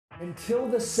Until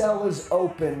the cell is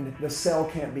opened, the cell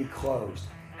can't be closed.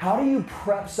 How do you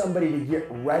prep somebody to get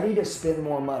ready to spend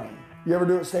more money? You ever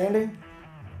do it standing?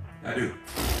 I do.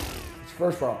 It's the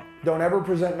first problem. Don't ever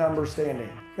present numbers standing.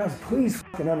 Guys, please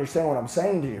fucking understand what I'm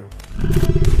saying to you.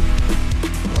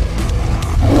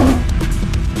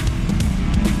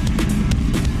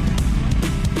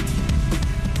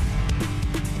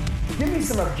 Give me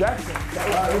some objections.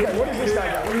 What is this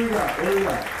guy got? What do you got? What do you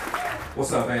got?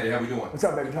 What's up, Andy? How we doing? What's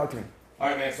up, baby? Talk to me. All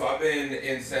right, man. So I've been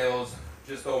in sales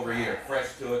just over a year.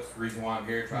 Fresh to it. It's the reason why I'm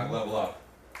here, trying to level up.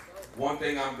 One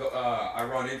thing I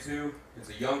run into, it's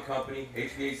a young company,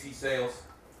 HVAC sales.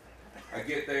 I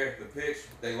get there, the pitch,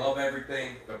 they love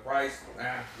everything, the price,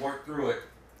 work through it.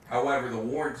 However, the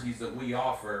warranties that we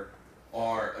offer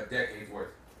are a decade's worth.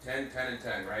 10, 10, and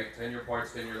 10, right? 10-year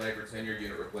parts, 10-year labor, 10-year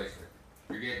unit replacement.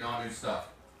 You're getting all new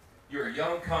stuff. You're a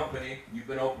young company, you've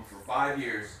been open for 5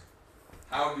 years.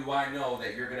 How do I know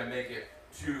that you're gonna make it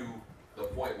to the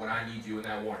point when I need you in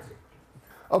that warranty?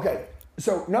 Okay,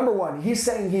 so number one, he's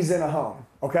saying he's in a home,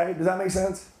 okay? Does that make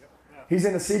sense? Yep. He's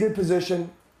in a seated position,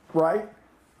 right?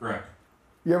 Correct.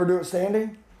 You ever do it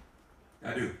standing?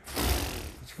 I do.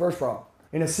 It's the first problem.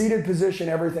 In a seated position,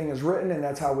 everything is written, and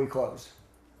that's how we close.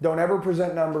 Don't ever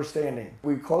present numbers standing.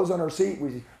 We close on our seat,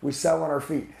 we sell on our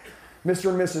feet.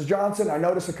 Mr. and Mrs. Johnson, I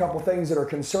noticed a couple things that are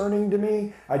concerning to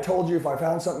me. I told you if I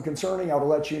found something concerning, I would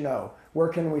let you know. Where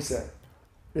can we sit?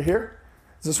 You here?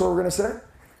 Is this where we're gonna sit?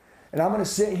 And I'm gonna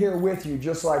sit here with you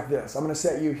just like this. I'm gonna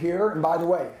set you here, and by the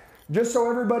way, just so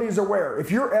everybody's aware, if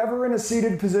you're ever in a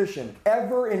seated position,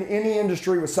 ever in any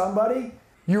industry with somebody,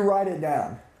 you write it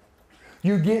down.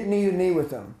 You get knee to knee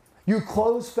with them. You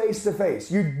close face to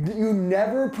face. You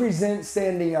never present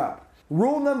standing up.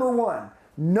 Rule number one,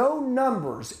 no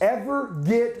numbers ever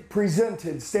get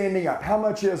presented standing up. How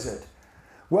much is it?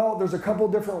 Well, there's a couple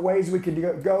different ways we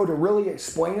could go to really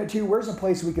explain it to you. Where's a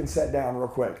place we can sit down real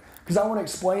quick? Because I want to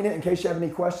explain it in case you have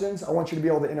any questions. I want you to be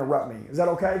able to interrupt me. Is that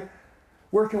okay?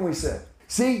 Where can we sit?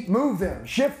 See, move them,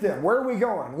 shift them. Where are we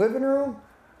going? Living room?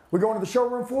 We going to the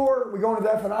showroom floor? We going to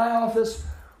the F&I office?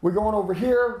 We going over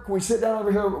here? Can we sit down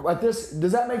over here like this?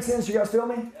 Does that make sense? You guys feel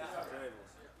me? Yeah.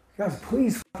 Guys,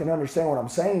 please fucking understand what I'm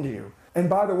saying to you. And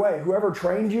by the way, whoever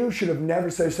trained you should have never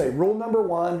say rule number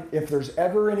one, if there's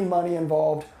ever any money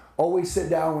involved, always sit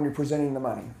down when you're presenting the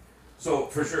money. So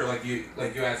for sure, like you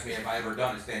asked me, have I ever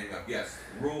done it standing up? Yes.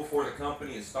 Rule for the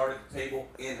company is start at the table,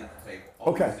 end at the table.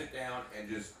 Always sit down and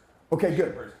just. Okay,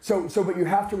 good. But you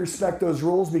have to respect those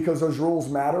rules because those rules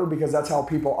matter because that's how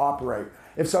people operate.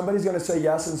 If somebody's going to say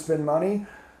yes and spend money,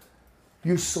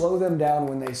 you slow them down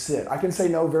when they sit. I can say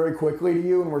no very quickly to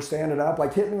you and we're standing up.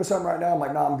 Like hit me with something right now, I'm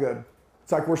like, no, I'm good.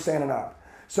 It's like we're standing up.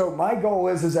 So my goal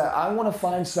is that I want to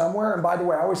find somewhere, and by the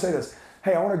way, I always say this,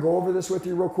 hey, I want to go over this with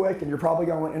you real quick, and you're probably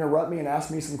going to interrupt me and ask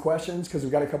me some questions because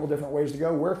we've got a couple different ways to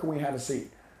go. Where can we have a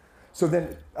seat? So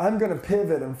then I'm going to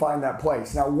pivot and find that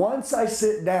place. Now, once I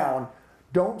sit down,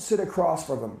 don't sit across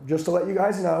from them. Just to let you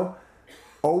guys know,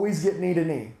 always get knee to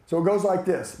knee. So it goes like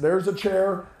this. There's a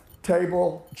chair,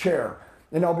 table, chair.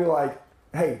 And I'll be like,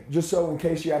 hey, just so in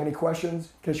case you have any questions,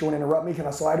 in case you want to interrupt me, can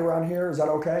I slide around here? Is that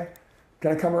okay?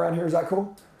 Can I come around here? Is that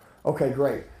cool? Okay,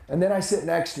 great. And then I sit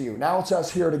next to you. Now it's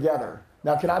us here together.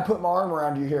 Now, can I put my arm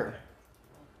around you here?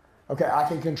 Okay, I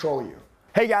can control you.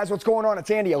 Hey guys, what's going on? It's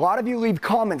Andy. A lot of you leave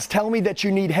comments telling me that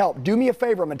you need help. Do me a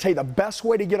favor. I'm going to tell you the best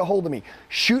way to get a hold of me.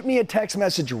 Shoot me a text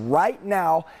message right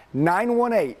now,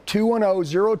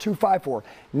 918-210-0254.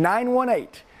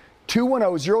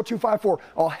 918-210-0254.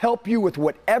 I'll help you with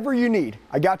whatever you need.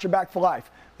 I got your back for life.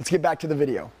 Let's get back to the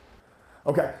video.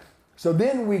 Okay, so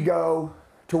then we go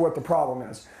to what the problem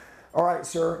is. All right,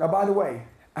 sir. Now, by the way,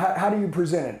 how do you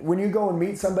present it? When you go and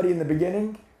meet somebody in the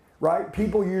beginning, right,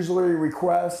 people usually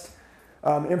request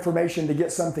information to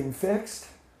get something fixed,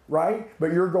 right?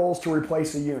 But your goal is to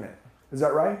replace a unit. Is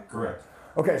that right? Correct.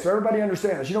 Okay, so everybody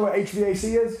understand this. You know what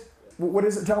HVAC is? What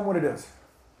is it? Tell them what it is.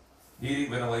 Heating,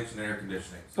 ventilation, and air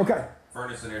conditioning. So okay.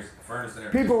 Furnace and air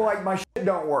People are like, my shit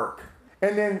don't work.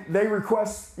 And then they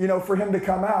request, for him to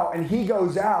come out, and he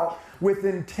goes out with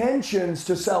intentions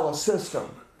to sell a system,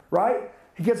 right?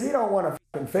 Because he don't want to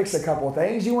fucking fix a couple of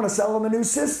things. You want to sell him a new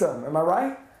system. Am I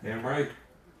right? Damn right.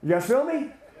 You guys feel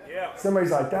me? Yeah. Somebody's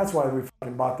like, that's why we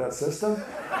fucking bought that system.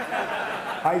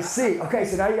 I see. Okay,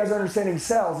 so now you guys are understanding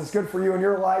sales. It's good for you in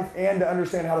your life and to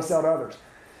understand how to sell to others.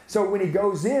 So when he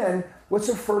goes in, what's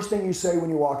the first thing you say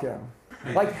when you walk in?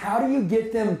 Like, how do you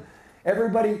get them,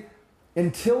 everybody,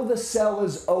 until the cell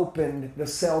is opened, the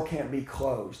cell can't be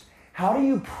closed. How do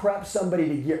you prep somebody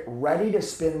to get ready to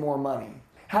spend more money?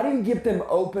 How do you get them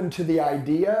open to the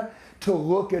idea to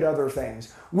look at other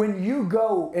things? When you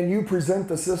go and you present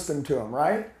the system to them,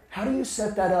 right? How do you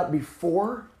set that up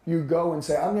before you go and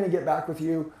say, I'm going to get back with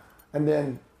you? And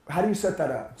then how do you set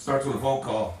that up? Starts with a phone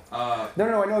call. No,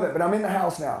 I know that, but I'm in the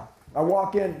house now. I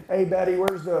walk in, hey, Betty,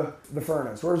 where's the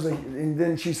furnace? And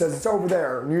then she says, it's over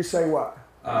there. And you say what?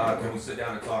 Can we sit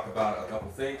down and talk about a couple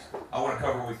things? I want to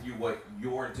cover with you what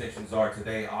your intentions are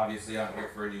today. Obviously, I'm here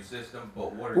for a new system,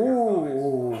 but what are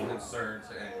your comments, concerns,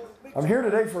 and... I'm here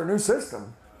today for a new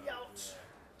system.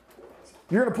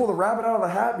 You're going to pull the rabbit out of the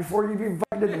hat before you even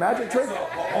did the magic trick? So,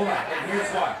 hold on, and here's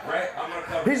why, right? I'm going to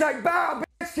cover... He's like, bow,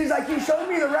 bitch. He's like, you showed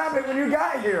me the rabbit when you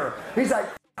got here. He's like...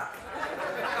 So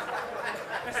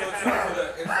it's not for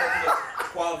the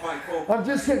qualifying phone call. I'm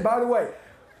just kidding. By the way,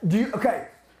 okay,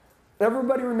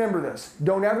 everybody remember this.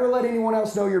 Don't ever let anyone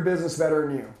else know your business better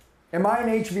than you. Am I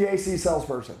an HVAC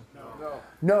salesperson?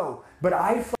 No, but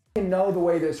I fucking know the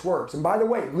way this works. And by the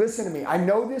way, listen to me. I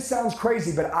know this sounds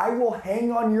crazy, but I will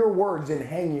hang on your words and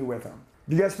hang you with them.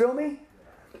 Do you guys feel me?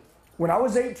 When I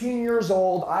was 18 years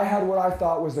old, I had what I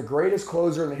thought was the greatest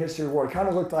closer in the history of the world. Kind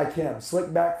of looked like him.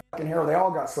 Slick back fucking hair. They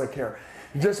all got slick hair.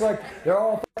 Just like they're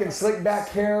all fucking slick back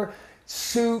hair,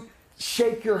 suit,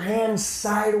 shake your hand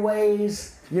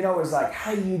sideways. You know, it was like,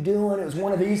 how you doing? It was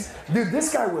one of these. Dude,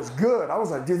 this guy was good. I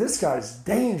was like, dude, this guy's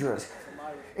dangerous.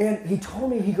 And he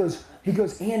told me, he goes,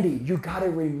 Andy, you got to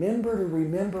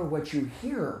remember what you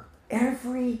hear.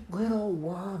 Every little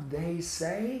word they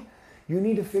say, you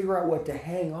need to figure out what to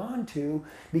hang on to,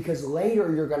 because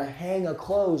later you're going to hang a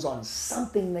close on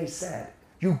something they said.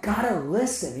 You got to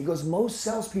listen. He goes, most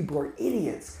salespeople are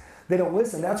idiots. They don't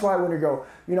listen. That's why when you go,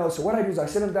 so what I do is I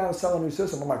sit them down and sell a new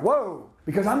system. I'm like, whoa,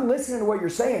 because I'm listening to what you're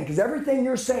saying, because everything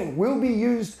you're saying will be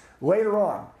used later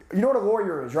on. You know what a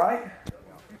lawyer is, right?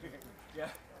 Yeah.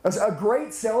 A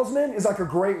great salesman is like a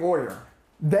great lawyer.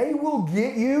 They will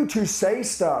get you to say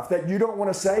stuff that you don't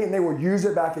want to say, and they will use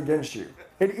it back against you.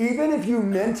 And even if you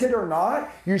meant it or not,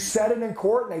 you said it in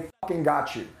court and they fucking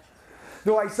got you.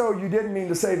 They're like, so you didn't mean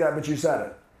to say that, but you said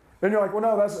it. And you're like, well,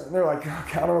 no, that's it. And they're like,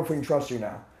 okay, I don't know if we can trust you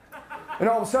now. And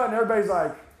all of a sudden, everybody's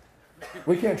like,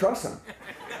 we can't trust him.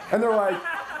 And they're like,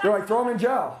 throw him in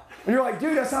jail. And you're like,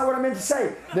 dude, that's not what I meant to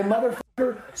say. Then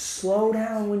motherfucker, slow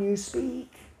down when you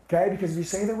speak. Okay? Because if you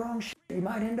say the wrong shit, you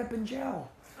might end up in jail.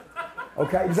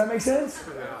 Okay? Does that make sense?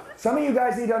 Some of you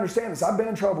guys need to understand this. I've been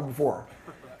in trouble before.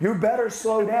 You better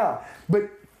slow down. But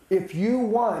if you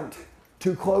want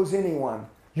to close anyone,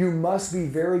 you must be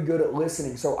very good at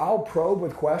listening. So I'll probe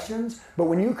with questions, but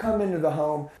when you come into the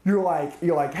home, you're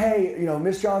like, hey,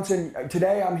 Miss Johnson,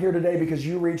 today I'm here today because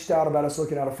you reached out about us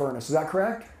looking at a furnace. Is that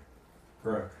correct?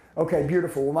 Correct. Okay,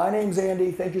 beautiful. Well, my name's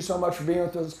Andy. Thank you so much for being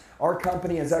with us. Our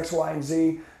company is X, Y, and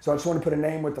Z, so I just want to put a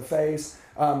name with the face.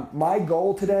 My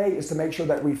goal today is to make sure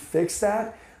that we fix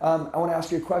that. I want to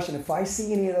ask you a question. If I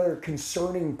see any other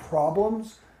concerning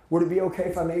problems, would it be okay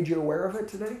if I made you aware of it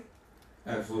today?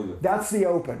 Absolutely. That's the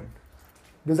open.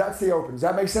 Does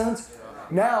that make sense?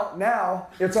 Yeah. Now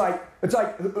it's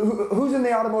like who's in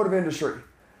the automotive industry?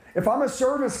 If I'm a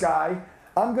service guy,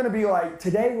 I'm going to be like,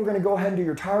 today we're going to go ahead and do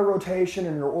your tire rotation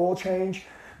and your oil change.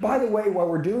 By the way, while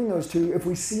we're doing those two, if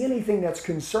we see anything that's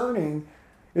concerning,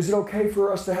 is it okay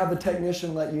for us to have the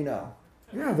technician let you know?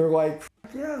 Yeah, they're like,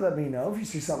 yeah, let me know if you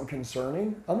see something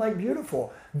concerning. I'm like,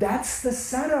 beautiful. That's the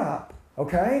setup,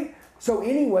 okay? So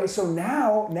anyway,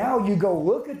 now you go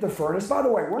look at the furnace. By the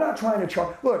way, we're not trying to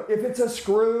charge. Look, if it's a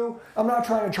screw, I'm not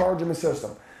trying to charge them a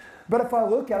system. But if I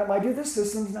look at it, I'm like, dude, this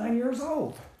system's 9 years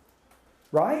old,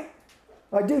 right?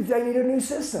 Like, dude, they need a new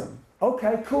system.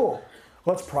 Okay, cool.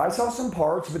 Let's price out some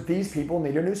parts, but these people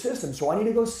need a new system. So I need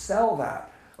to go sell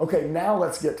that. Okay, now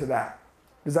let's get to that.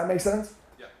 Does that make sense?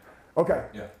 Yeah. Okay.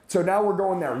 Yeah. So now we're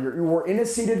going there. We're in a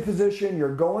seated position.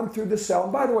 You're going through the sell.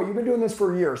 And by the way, you've been doing this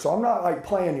for a year, so I'm not like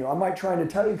playing you. I'm like trying to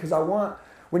tell you because I want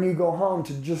when you go home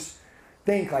to just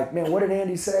think like, man, what did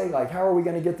Andy say? Like, how are we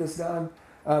going to get this done?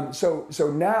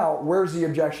 So now, where's the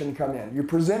objection come in? You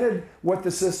presented what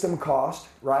the system cost,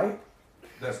 right?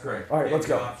 That's correct. All right, let's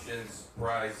go. Options,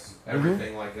 price,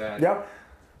 everything like that. Yep.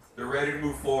 They're ready to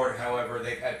move forward. However,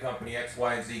 they've had company X,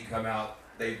 Y, and Z come out.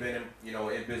 They've been,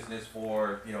 in business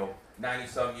for,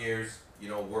 90-some years.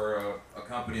 We're a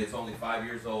company that's only 5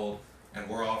 years old, and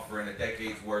we're offering a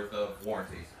decade's worth of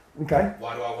warranties. Okay.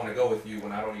 Why do I want to go with you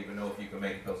when I don't even know if you can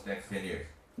make it those next 10 years?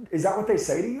 Is that what they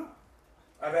say to you?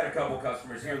 I've had a couple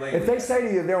customers here lately. If they say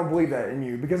to you, they don't believe that in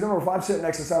you. Because then if I'm sitting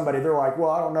next to somebody, they're like, well,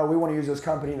 I don't know, we want to use this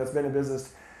company that's been in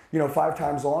business, 5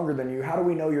 times longer than you. How do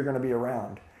we know you're going to be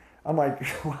around? I'm like,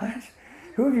 what?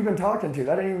 Who have you been talking to?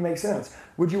 That didn't even make sense.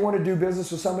 Would you want to do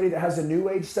business with somebody that has the new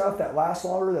age stuff that lasts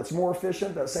longer, that's more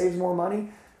efficient, that saves more money?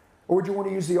 Or would you want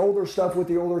to use the older stuff with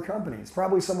the older companies?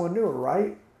 Probably someone newer,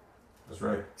 right? That's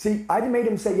right. See, I made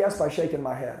him say yes by shaking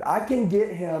my head. I can get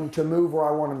him to move where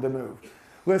I want him to move.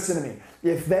 Listen to me.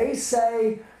 If they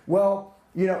say, well,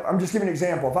 you know, I'm just giving an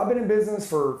example. If I've been in business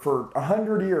for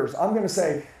 100 years, I'm going to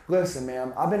say, listen,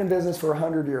 ma'am, I've been in business for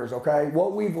 100 years, okay?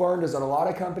 What we've learned is that a lot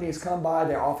of companies come by,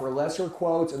 they offer lesser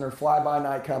quotes, and they're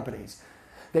fly-by-night companies.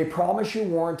 They promise you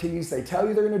warranties, they tell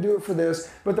you they're going to do it for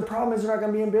this, but the problem is they're not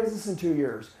going to be in business in 2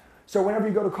 years. So whenever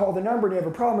you go to call the number and you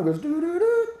have a problem, it goes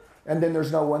doo-doo-doo, and then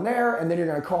there's no one there, and then you're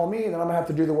going to call me, and then I'm going to have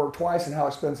to do the work twice, and how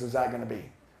expensive is that going to be?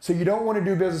 So you don't want to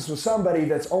do business with somebody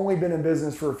that's only been in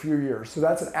business for a few years. So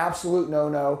that's an absolute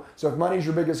no-no. So if money's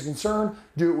your biggest concern,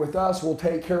 do it with us. We'll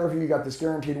take care of you. You got this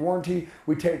guaranteed warranty.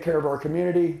 We take care of our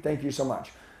community. Thank you so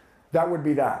much. That would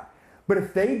be that. But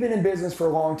if they've been in business for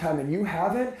a long time and you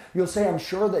haven't, you'll say, I'm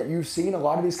sure that you've seen a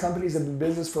lot of these companies have been in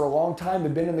business for a long time,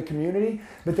 they've been in the community,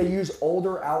 but they use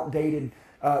older, outdated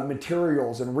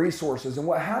materials and resources. And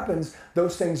what happens,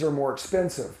 those things are more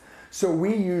expensive. So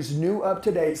we use new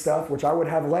up-to-date stuff, which I would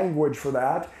have language for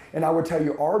that. And I would tell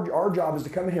you our job is to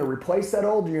come in here, replace that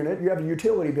old unit. You have a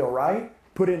utility bill, right?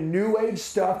 Put in new age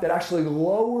stuff that actually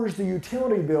lowers the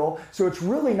utility bill, so it's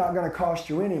really not going to cost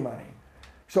you any money.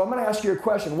 So I'm going to ask you a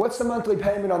question. What's the monthly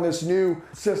payment on this new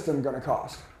system going to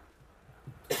cost?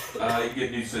 You get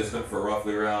a new system for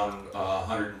roughly around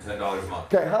 $110 a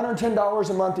month. Okay, $110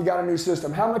 a month, you got a new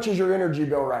system. How much is your energy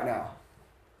bill right now?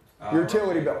 Your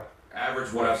utility bill?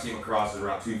 Average, what I've seen across is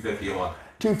around $250 a month.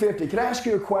 $250. Can I ask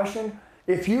you a question?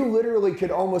 If you literally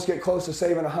could almost get close to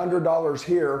saving $100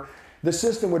 here, the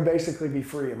system would basically be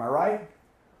free. Am I right?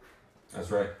 That's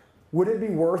right. Would it be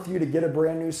worth you to get a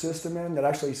brand new system in that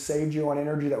actually saved you on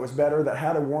energy, that was better, that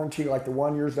had a warranty like the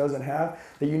one yours doesn't have,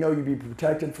 that you know you'd be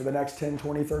protected for the next 10,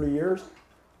 20, 30 years?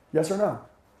 Yes or no?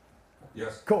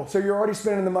 Yes. Cool. So you're already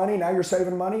spending the money, now you're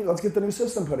saving money. Let's get the new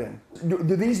system put in.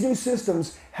 Do these new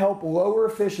systems help lower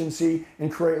efficiency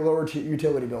and create lower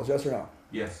utility bills? Yes or no?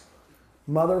 Yes.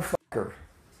 Motherfucker.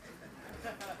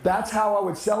 That's how I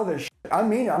would sell this shit. I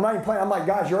mean, I'm not even playing. I'm like,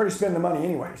 guys, you're already spending the money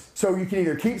anyways. So you can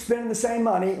either keep spending the same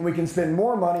money and we can spend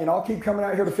more money and I'll keep coming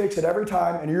out here to fix it every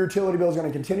time and your utility bill is going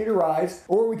to continue to rise,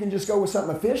 or we can just go with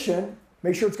something efficient,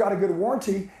 make sure it's got a good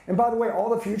warranty. And by the way, all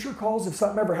the future calls, if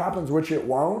something ever happens, which it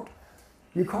won't,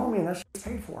 you call me and that shit's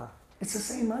paid for. It's the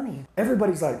same money.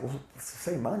 Everybody's like, well, it's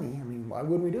the same money. I mean, why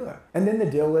wouldn't we do it? And then the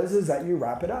deal is that you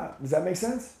wrap it up. Does that make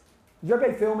sense? Does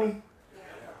everybody feel me?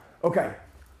 Okay.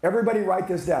 Everybody write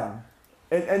this down.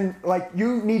 And like,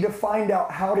 you need to find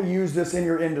out how to use this in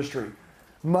your industry.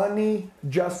 Money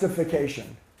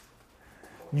justification.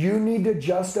 You need to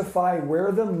justify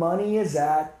where the money is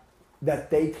at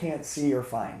that they can't see or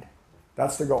find.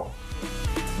 That's the goal.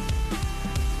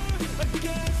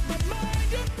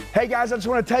 Hey guys, I just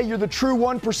want to tell you, you're the true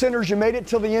 1%ers. You made it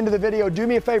till the end of the video. Do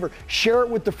me a favor, share it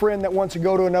with the friend that wants to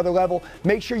go to another level.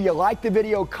 Make sure you like the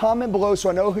video, comment below so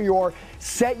I know who you are,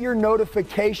 set your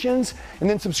notifications, and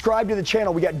then subscribe to the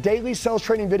channel. We got daily sales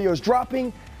training videos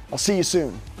dropping. I'll see you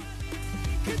soon.